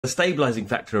the stabilizing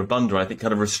factor of Bandha, I think,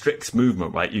 kind of restricts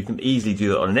movement, right? You can easily do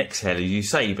that on an exhale, as you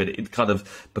say, but it kind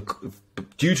of,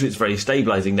 due to its very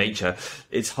stabilizing nature,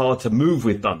 it's hard to move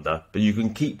with Bandha, but you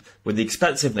can keep, with the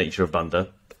expansive nature of Bandha,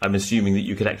 I'm assuming that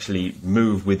you can actually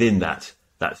move within that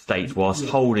state whilst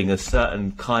holding a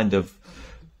certain kind of,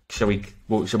 shall we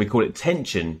call it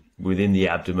tension within the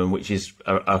abdomen, which is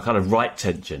a kind of right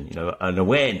tension, an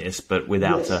awareness, but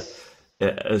without a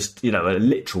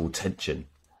literal tension.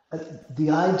 The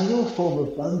ideal form of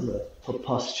Bandha for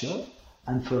posture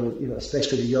and for,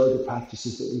 especially the yoga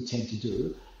practices that we tend to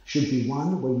do, should be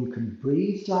one where you can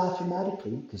breathe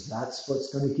diaphragmatically, because that's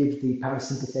what's going to give the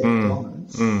parasympathetic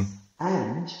dominance,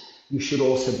 and you should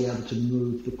also be able to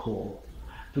move the core,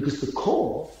 because the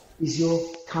core is your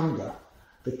khandha.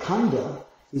 The khandha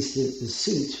is the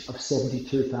seat of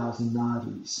 72,000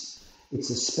 nadis. It's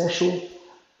a special,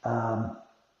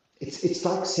 it's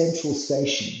like central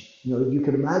station. You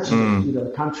can imagine that,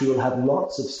 a country will have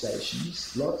lots of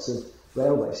stations, lots of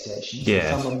railway stations.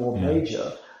 Some are more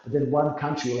major, but then one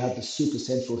country will have the super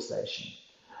central station.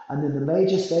 And then the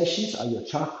major stations are your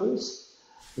chakras,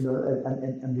 and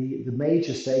the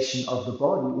major station of the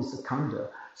body is the khandha.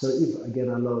 So if,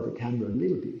 again, I lower the camera a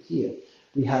little bit here,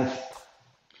 we have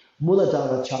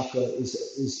Muladhara chakra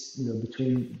is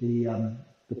between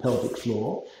the pelvic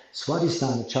floor.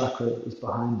 Swadhisthana chakra is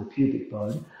behind the pubic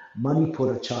bone.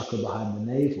 Manipura chakra behind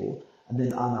the navel, and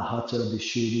then Anahata,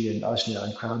 Vishuddhi, and Ajna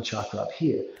and crown chakra up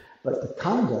here. But the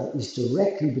khandha is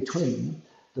directly between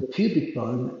the pubic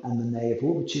bone and the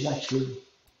navel, which is actually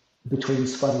between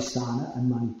Swadhisthana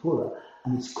and Manipura,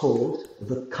 and it's called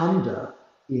the khandha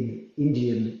in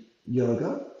Indian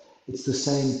yoga. It's the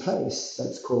same place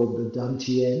that's called the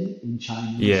Dantian in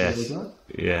Chinese yoga,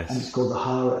 and it's called the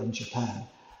Hara in Japan.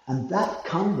 And that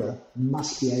khandha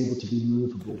must be able to be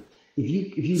movable. If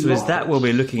you so is that where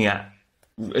we're looking at?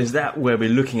 Is that where we're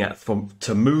looking at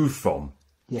to move from?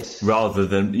 Yes. Rather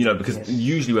than because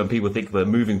usually when people think we're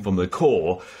moving from the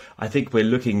core, I think we're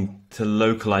looking to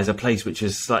localize a place which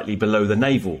is slightly below the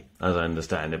navel, as I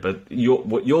understand it. But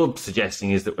what you're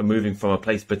suggesting is that we're moving from a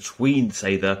place between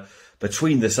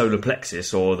the solar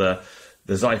plexus or the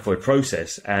xiphoid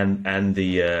process and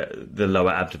the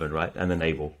lower abdomen, right, and the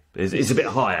navel. It's a bit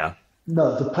higher.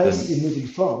 No, the place that you're moving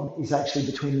from is actually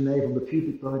between the navel and the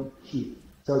pubic bone here.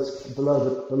 So it's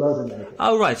below the navel.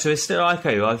 Oh, right. So it's still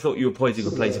okay. I thought you were pointing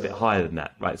to a place a bit higher than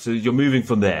that, right? So you're moving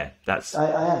from there. I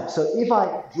am. So if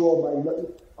I draw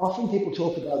often people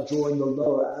talk about drawing the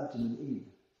lower abdomen in.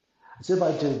 So if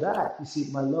I do that, you see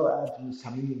my lower abdomen is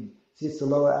coming in. See, it's the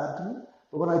lower abdomen.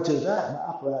 But when I do that, my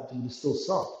upper abdomen is still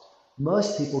soft.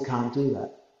 Most people can't do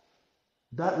that.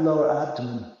 That lower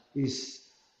abdomen is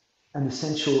an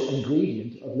essential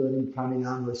ingredient of learning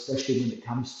pranayama, especially when it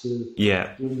comes to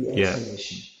doing the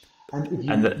exhalation. And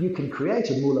if you can create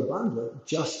a Mula Bandha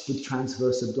just with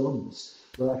transverse abdominals,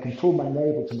 where I can pull my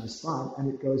navel to my spine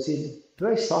and it goes in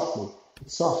very softly.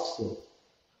 It's soft still.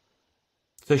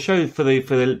 So show for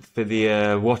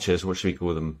the watchers, what should we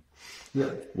call them?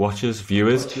 Watchers,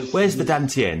 viewers. Where's the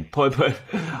Dantian?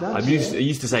 I'm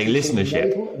used to saying listenership.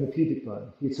 The navel and the pubic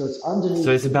bone. So it's underneath.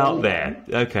 So it's about there.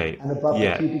 Okay. And above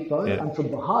the pubic bone, and from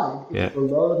behind, it's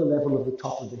below the level of the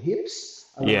top of the hips,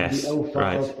 around the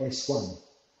L5 of S1.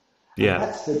 And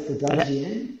that's the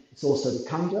Dantian. It's also the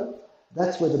khandha.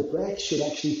 That's where the breath should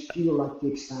actually feel like the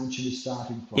expansion is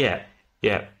starting from.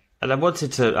 Yeah. And I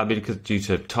wanted to, because due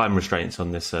to time restraints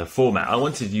on this format, I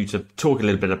wanted you to talk a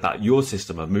little bit about your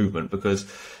system of movement, because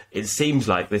it seems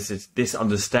like this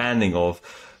understanding of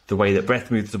the way that breath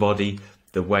moves the body,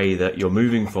 the way that you're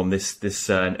moving from this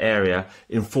certain area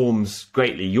informs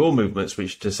greatly your movements,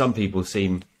 which to some people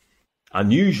seem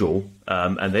unusual,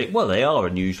 and they are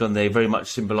unusual, and they very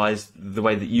much symbolise the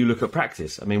way that you look at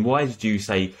practice. I mean, why did you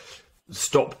say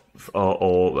stop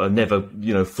or never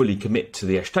fully commit to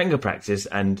the Ashtanga practice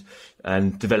and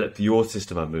develop your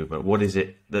system of movement? What is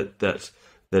it that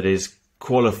is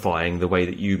qualifying the way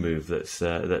that you move,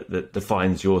 that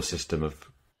defines your system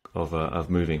of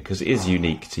moving, because it is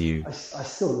unique to you? I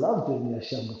still love doing the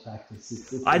Ashtanga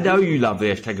practice. I know you love the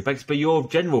Ashtanga practice, but your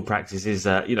general practice is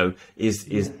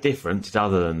different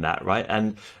other than that, right?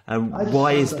 And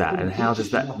why is that? And how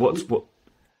does that?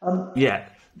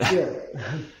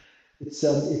 It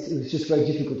was just very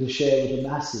difficult to share with the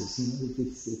masses.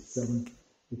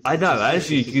 I know,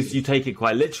 actually, because you take it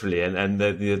quite literally, and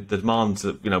the demands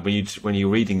of, when you're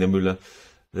reading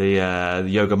the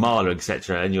Yoga Mala,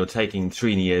 etc., and you're taking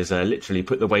Trini as literally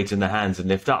put the weight in the hands and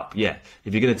lift up. Yeah,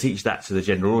 if you're going to teach that to the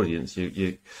general audience,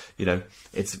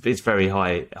 it's very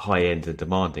high end and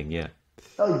demanding. Yeah.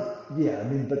 Oh yeah,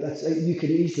 but that's, you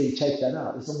could easily take that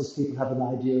out. As long as people have an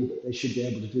idea that they should be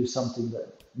able to do something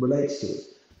that relates to it.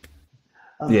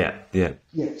 Yeah.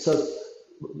 So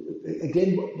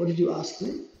again, what did you ask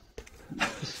me?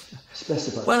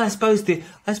 Specify. Well, I suppose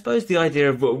the idea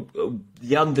of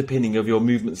the underpinning of your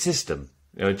movement system,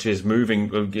 which is moving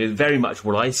very much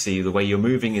what I see. The way you're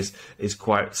moving is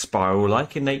quite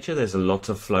spiral-like in nature. There's a lot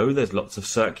of flow. There's lots of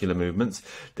circular movements.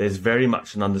 There's very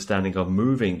much an understanding of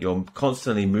moving. You're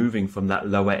constantly moving from that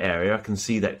lower area. I can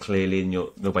see that clearly in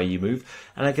the way you move.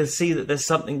 And I can see that there's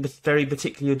something very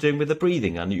particular you're doing with the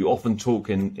breathing. And you often talk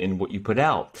in what you put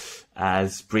out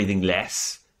as breathing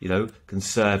less,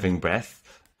 conserving breath,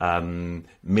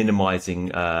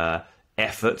 minimizing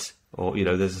effort, or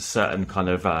there's a certain kind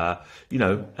of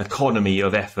economy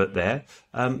of effort there.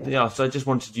 So I just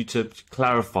wanted you to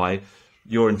clarify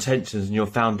your intentions and your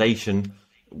foundation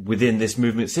within this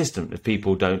movement system, if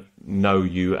people don't know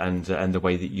you and the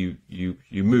way that you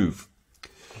move.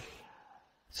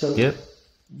 So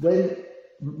when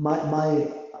my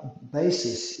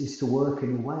basis is to work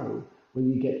in a way where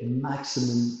you get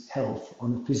maximum health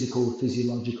on a physical,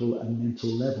 physiological, and mental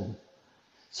level.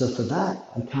 So for that,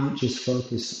 I can't just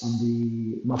focus on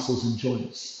the muscles and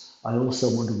joints. I also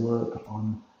want to work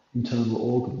on internal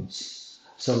organs.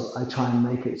 So I try and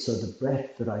make it so the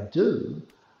breath that I do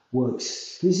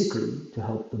works physically to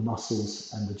help the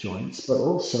muscles and the joints, but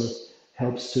also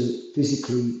helps to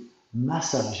physically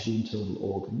massage the internal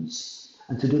organs.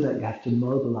 And to do that, you have to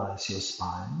mobilize your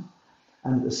spine.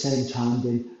 And at the same time,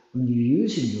 then, when you're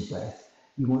using your breath,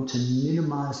 you want to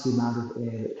minimize the amount of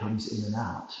air that comes in and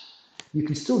out. You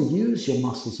can still use your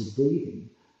muscles of breathing,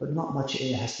 but not much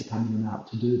air has to come in and out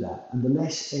to do that. And the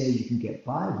less air you can get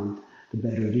by with, the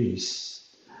better it is.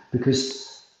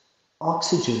 Because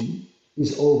oxygen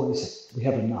is always, we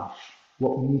have enough.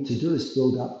 What we need to do is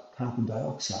build up carbon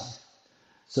dioxide.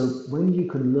 So when you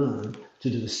can learn to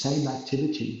do the same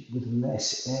activity with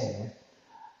less air,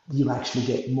 you actually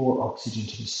get more oxygen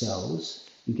to the cells,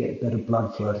 you get better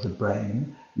blood flow to the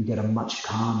brain, you get a much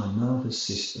calmer nervous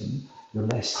system, you're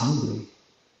less hungry.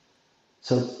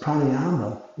 So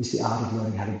pranayama is the art of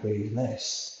learning how to breathe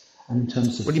less. And in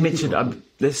terms of... Well, you mentioned,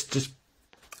 let's just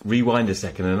rewind a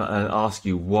second and ask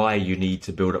you why you need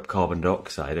to build up carbon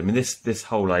dioxide. I mean, this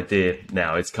whole idea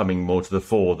now is coming more to the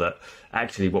fore that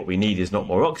actually what we need is not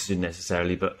more oxygen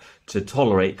necessarily, but to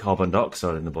tolerate carbon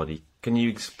dioxide in the body. Can you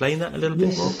explain that a little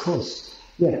bit more? Yes, of course.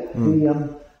 Yeah.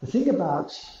 The thing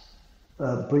about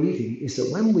breathing is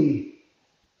that when we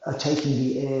are taking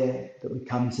the air that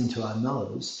comes into our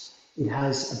nose, it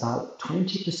has about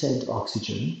 20%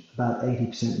 oxygen, about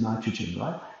 80% nitrogen,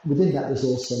 right? Within that, there's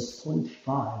also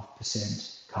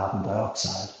 0.5% carbon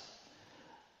dioxide.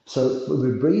 So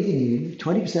we're breathing in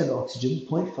 20% oxygen,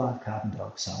 0.5 carbon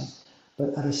dioxide,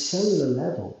 but at a cellular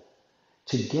level,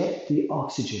 to get the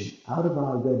oxygen out of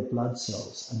our red blood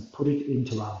cells and put it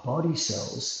into our body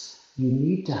cells, you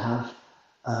need to have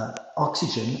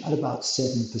oxygen at about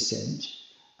 7%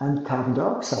 and carbon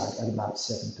dioxide at about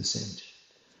 7%.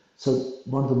 So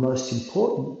one of the most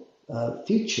important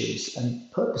features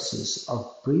and purposes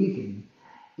of breathing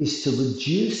is to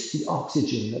reduce the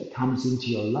oxygen that comes into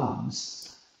your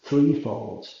lungs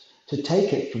threefold, to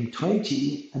take it from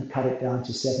 20 and cut it down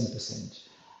to 7%,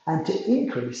 and to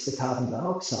increase the carbon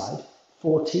dioxide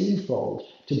 14-fold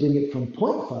to bring it from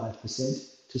 0.5%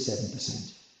 to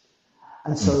 7%.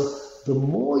 And so the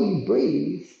more you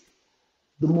breathe,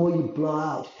 the more you blow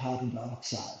out carbon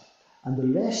dioxide. And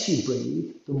the less you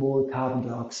breathe, the more carbon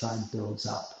dioxide builds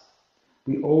up.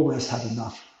 We always have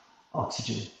enough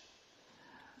oxygen,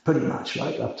 pretty much,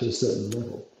 right, up to a certain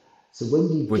level. So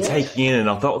when we're taking in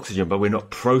enough oxygen, but we're not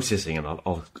processing enough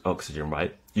oxygen,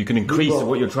 right? You can increase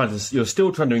you're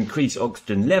still trying to increase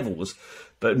oxygen levels,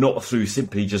 but not through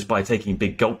simply just by taking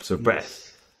big gulps of breath.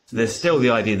 So there's still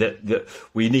the idea that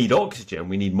we need oxygen,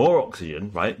 we need more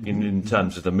oxygen, right? In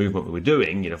terms of the movement that we're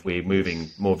doing, if we're moving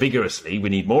more vigorously, we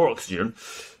need more oxygen.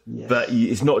 Yes. But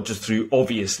it's not just through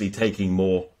obviously taking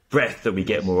more breath that we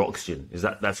get more oxygen.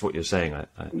 That's what you're saying? I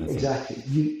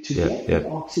exactly. To get the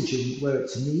oxygen where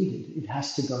it's needed, it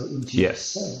has to go into your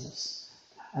cells.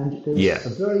 And there's a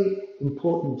very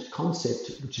important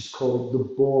concept which is called the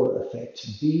Bohr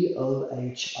effect,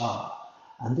 B-O-H-R.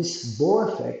 And this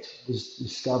Bohr effect was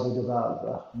discovered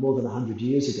about more than 100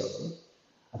 years ago.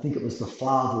 I think it was the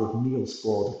father of Niels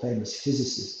Bohr, the famous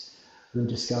physicist, who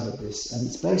discovered this. And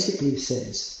it basically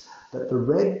says that the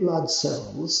red blood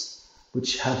cells,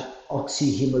 which have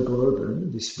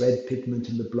oxyhemoglobin, this red pigment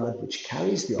in the blood which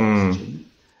carries the oxygen,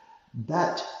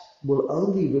 that will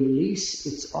only release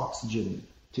its oxygen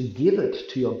to give it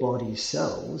to your body's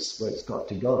cells where it's got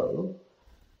to go,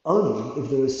 only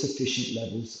if there is sufficient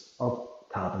levels of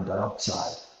carbon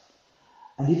dioxide.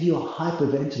 And if you're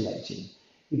hyperventilating,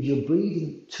 if you're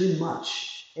breathing too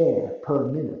much air per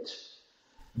minute,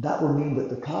 that will mean that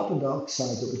the carbon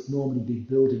dioxide that would normally be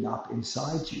building up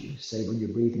inside you, say when you're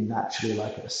breathing naturally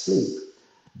like asleep,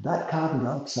 that carbon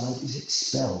dioxide is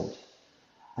expelled.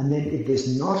 And then if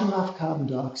there's not enough carbon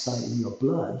dioxide in your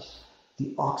blood,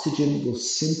 the oxygen will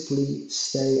simply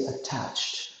stay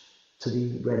attached to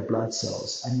the red blood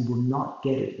cells and you will not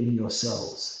get it in your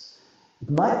cells. It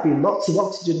might be lots of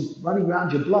oxygen running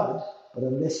around your blood, but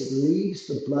unless it leaves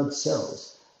the blood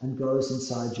cells and goes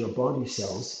inside your body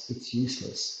cells, it's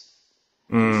useless.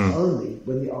 It's only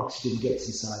when the oxygen gets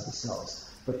inside the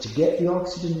cells. But to get the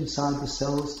oxygen inside the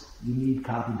cells, you need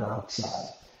carbon dioxide.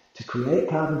 To create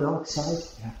carbon dioxide,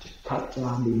 you have to cut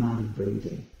down the amount of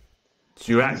breathing.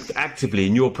 So you're actively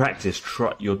in your practice,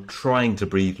 you're trying to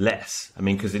breathe less. I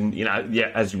mean, because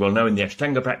as you well know, in the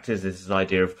Ashtanga practice, there's this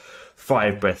idea of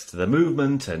 5 breaths to the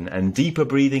movement, and deeper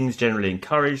breathing is generally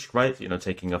encouraged, right?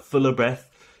 Taking a fuller breath.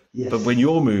 Yes. But when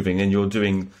you're moving and you're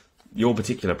doing your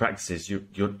particular practices,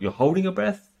 you're holding a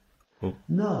breath? Or...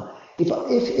 No. If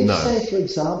say, for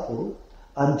example,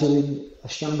 I'm doing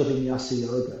Ashtanga Vinyasa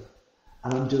Yoga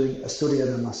and I'm doing a Surya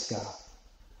Namaskar,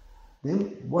 then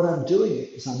what I'm doing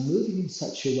is I'm moving in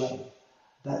such a way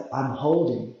that I'm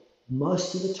holding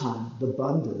most of the time the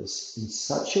bandhas in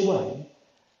such a way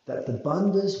that the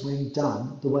bandhas, when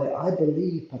done, the way I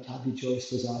believe Pattabhi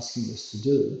Jois was asking us to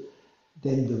do,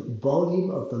 then the volume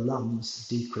of the lungs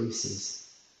decreases.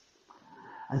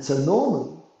 And so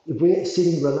normally, if we're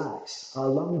sitting relaxed, our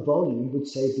lung volume would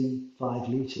say be 5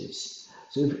 litres.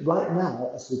 So right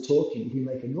now, as we're talking, if we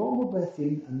make a normal breath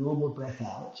in, a normal breath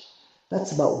out,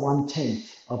 that's about 1/10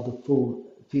 of the full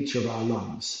feature of our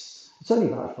lungs. It's only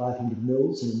about 500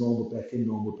 mils in a normal breath in,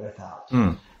 normal breath out.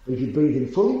 But if you breathe in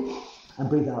fully and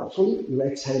breathe out fully, you're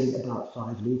exhaling about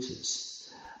 5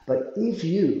 litres. But if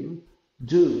you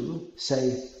do,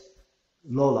 say,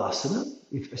 Lolasana,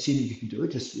 assuming you can do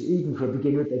it, just even for a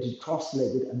beginner, they just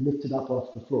cross-legged and lifted up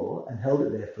off the floor and held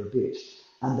it there for a bit,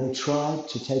 and they tried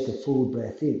to take a full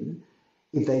breath in.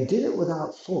 If they did it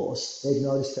without force, they'd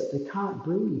notice that they can't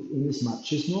breathe in as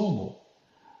much as normal,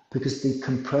 because the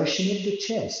compression of the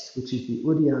chest, which is the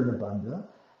Uddiyana Bandha,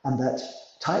 and that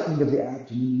tightening of the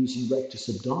abdomen using rectus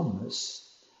abdominis,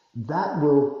 that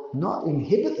will not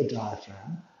inhibit the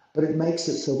diaphragm, but it makes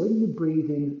it so when you breathe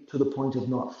in to the point of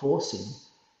not forcing,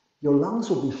 your lungs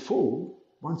will be full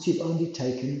once you've only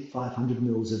taken 500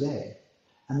 mils of air.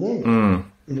 And then,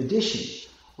 in addition,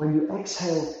 when you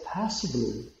exhale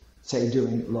passively, say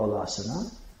doing Lolasana,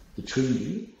 the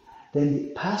Trini, then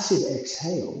the passive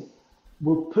exhale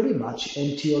will pretty much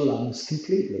empty your lungs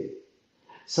completely.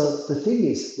 So the thing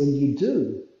is, when you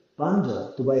do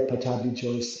Bandha, the way Pattabhi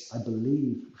Jois, I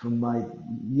believe, from my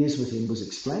years with him, was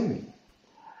explaining,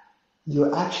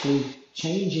 you're actually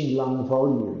changing lung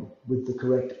volume with the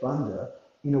correct bandha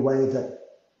in a way that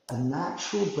a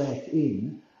natural breath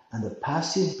in and a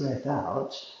passive breath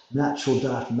out, natural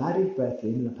diaphragmatic breath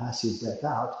in and a passive breath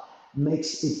out,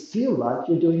 makes it feel like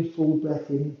you're doing full breath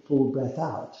in, full breath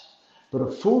out. But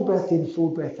a full breath in, full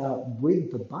breath out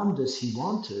with the bandhas he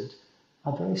wanted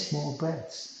are very small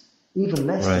breaths, even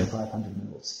less than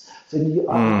 500 mils. So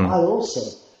I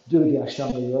also do the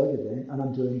Ashtanga Yoga then, and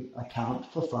I'm doing a count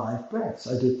for 5 breaths.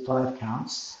 I do 5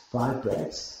 counts, 5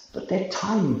 breaths, but they're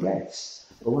tiny breaths.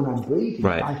 But when I'm breathing,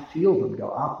 I feel them go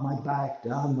up my back,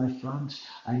 down my front.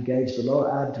 I engage the lower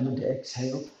abdomen to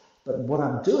exhale. But what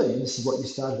I'm doing, this is what you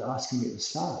started asking me at the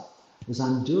start, is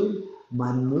I'm doing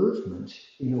my movement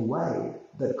in a way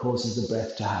that causes the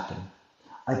breath to happen.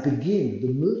 I begin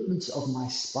the movements of my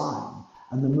spine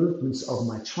and the movements of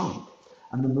my trunk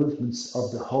and the movements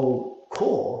of the whole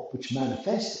core, which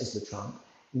manifests as the trunk,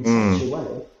 in such a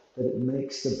way that it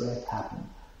makes the breath happen.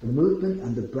 The movement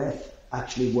and the breath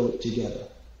actually work together.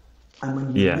 And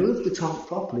when you move the trunk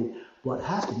properly, what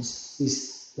happens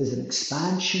is there's an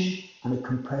expansion and a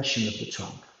compression of the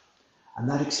trunk. And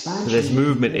that expansion... So there's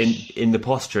movement in the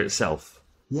posture itself.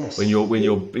 Yes. When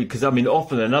you're because I mean,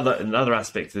 often another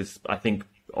aspect is, I think,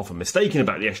 often mistaken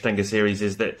about the Ashtanga series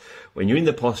is that when you're in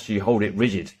the posture, you hold it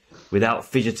rigid, without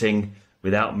fidgeting,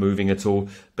 without moving at all.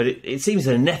 But it seems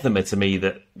an anathema to me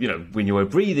that, when you are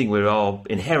breathing, we are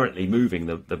inherently moving.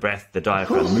 The breath, the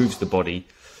diaphragm moves the body.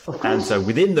 And so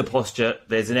within the posture,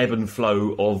 there's an ebb and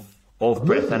flow of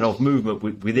breath and of movement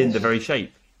within the very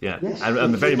shape. Yeah, yes.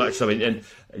 and very much so. And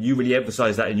you really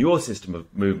emphasise that in your system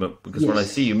of movement, because when I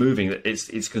see you moving,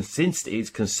 it's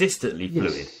consistently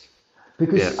fluid. Yes.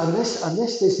 Because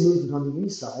unless there's movement on the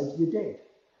inside, you're dead.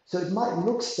 So it might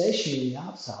look stationary on the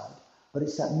outside, but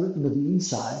it's that movement of the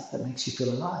inside that makes you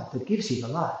feel alive, that gives you the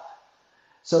life.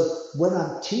 So when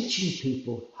I'm teaching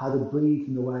people how to breathe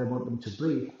in the way I want them to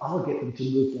breathe, I'll get them to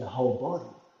move their whole body.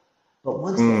 But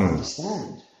once they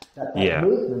understand that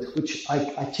movement, which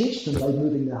I teach them by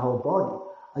moving their whole body,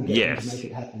 I get them to make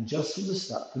it happen just from the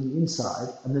start, from the inside,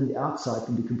 and then the outside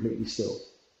can be completely still.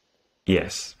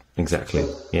 Yes, exactly.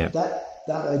 So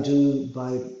that I do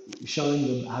by showing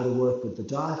them how to work with the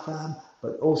diaphragm,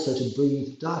 but also to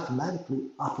breathe diaphragmatically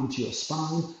up into your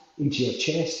spine, into your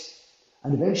chest,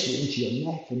 and eventually into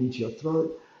your neck and into your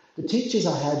throat. The teachers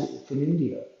I had from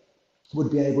India would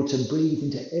be able to breathe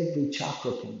into every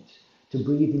chakra point, to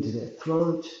breathe into their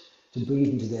throat, to breathe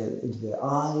into their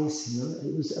eyes. You know,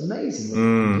 it was amazing what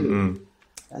they could do.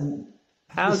 And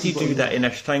how do you do that in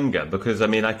Ashtanga? Because I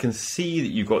mean, I can see that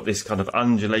you've got this kind of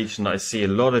undulation. I see a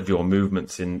lot of your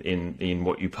movements in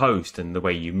what you post and the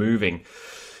way you're moving.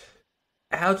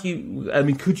 How do you? I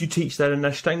mean, could you teach that in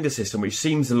an Ashtanga system, which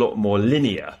seems a lot more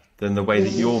linear than the way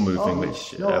that you're moving,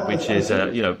 which is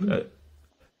you know.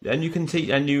 And you can teach,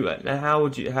 and how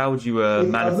would you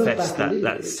manifest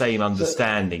that same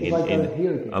understanding in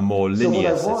a more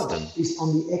linear system? What I want is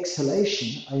on the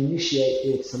exhalation, I initiate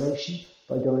the exhalation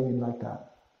by going in like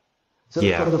that. So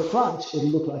from the front, it'll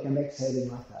look like I'm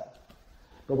exhaling like that.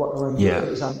 But what I'm doing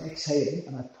is I'm exhaling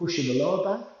and I push in the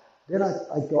lower back, then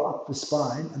I go up the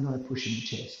spine and then I push in the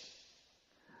chest.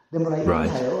 Then when I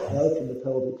inhale, I open the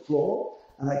pelvic floor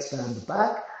and I expand the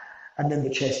back, and then the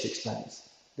chest expands.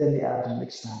 Then the abdomen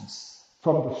expands.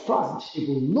 From the front, it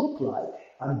will look like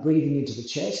I'm breathing into the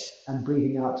chest and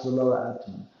breathing out to the lower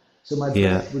abdomen. So my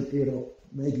breath would be,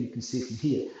 maybe you can see from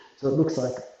here. So it looks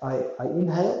like I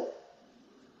inhale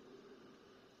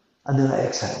and then I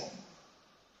exhale.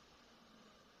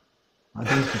 I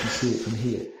don't know if you can see it from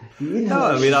here. No,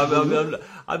 I mean,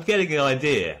 I'm getting an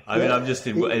idea. I mean, I'm just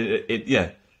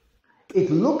It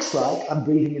looks like I'm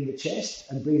breathing in the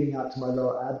chest and breathing out to my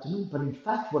lower abdomen, but in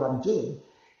fact, what I'm doing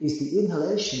is the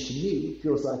inhalation to me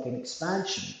feels like an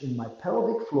expansion in my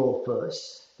pelvic floor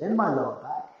first, then my lower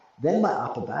back, then my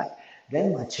upper back,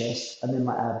 then my chest, and then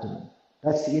my abdomen.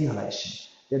 That's the inhalation.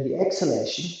 Then the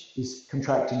exhalation is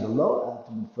contracting the lower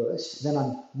abdomen first, then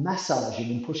I'm massaging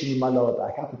and pushing in my lower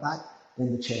back, upper back,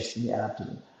 then the chest and the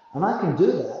abdomen. And I can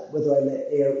do that whether I let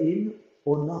air in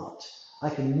or not.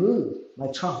 I can move my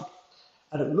trunk,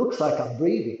 and it looks like I'm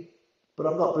breathing, but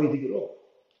I'm not breathing at all.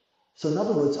 So in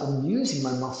other words, I'm using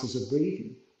my muscles of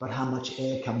breathing, but how much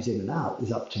air comes in and out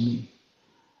is up to me.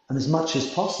 And as much as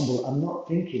possible, I'm not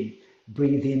thinking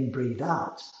breathe in, breathe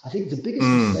out. I think the biggest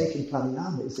mistake in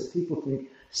pranayama is that people think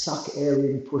suck air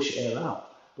in, push air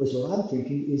out. Whereas what I'm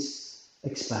thinking is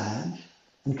expand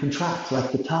and contract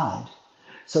like the tide.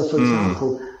 So for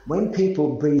example, when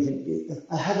people breathe in,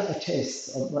 I have a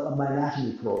test on my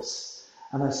anatomy course,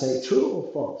 and I say true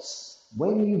or false.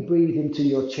 When you breathe into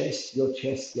your chest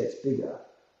gets bigger.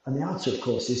 And the answer, of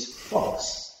course, is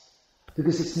false.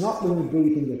 Because it's not when you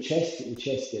breathe in your chest that your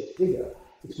chest gets bigger.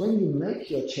 It's when you make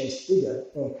your chest bigger,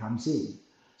 air comes in.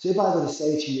 So if I were to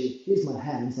say to you, here's my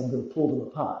hands, I'm going to pull them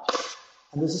apart.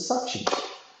 And there's a suction.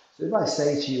 So if I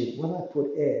say to you, when I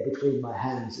put air between my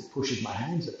hands, it pushes my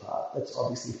hands apart, that's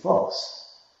obviously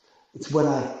false. It's when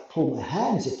I pull my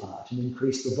hands apart and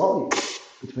increase the volume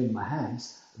between my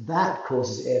hands, that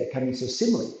causes air to come in. So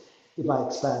similarly, if I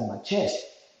expand my chest,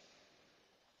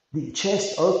 the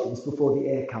chest opens before the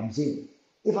air comes in.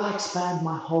 If I expand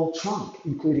my whole trunk,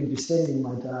 including distending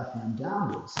my diaphragm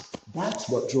downwards, that's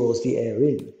what draws the air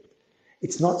in.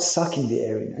 It's not sucking the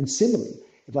air in. And similarly,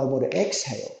 if I want to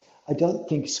exhale, I don't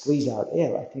think squeeze out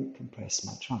air, I think compress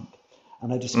my trunk.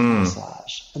 And I just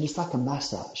massage. And it's like a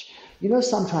massage. You know,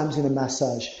 sometimes in a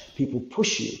massage, people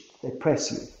push you, they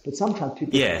press you. But sometimes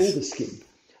people pull the skin.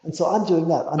 And so I'm doing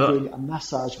that. I'm doing a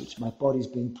massage which my body's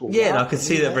being pulled out. And I can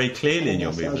see that very clearly in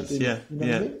your movements.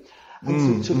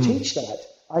 And to teach that,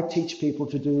 I teach people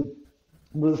to do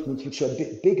movements which are a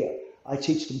bit bigger. I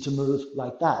teach them to move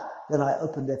like that. Then I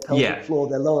open their pelvic floor,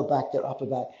 their lower back, their upper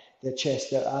back, their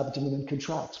chest, their abdomen, and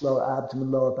contract. Lower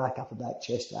abdomen, lower back, upper back,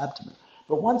 chest, abdomen.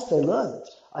 But once they learn it,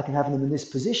 I can have them in this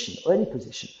position or any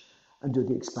position and do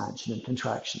the expansion and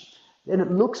contraction. Then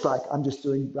it looks like I'm just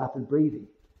doing rapid breathing.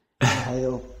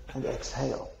 Inhale and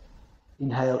exhale.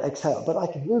 Inhale, exhale. But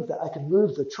I can move that. I can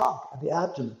move the trunk and the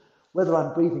abdomen, whether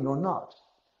I'm breathing or not.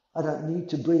 I don't need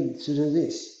to breathe to do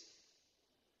this.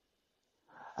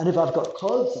 And if I've got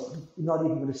clothes on, you're not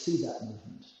even going to see that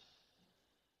movement.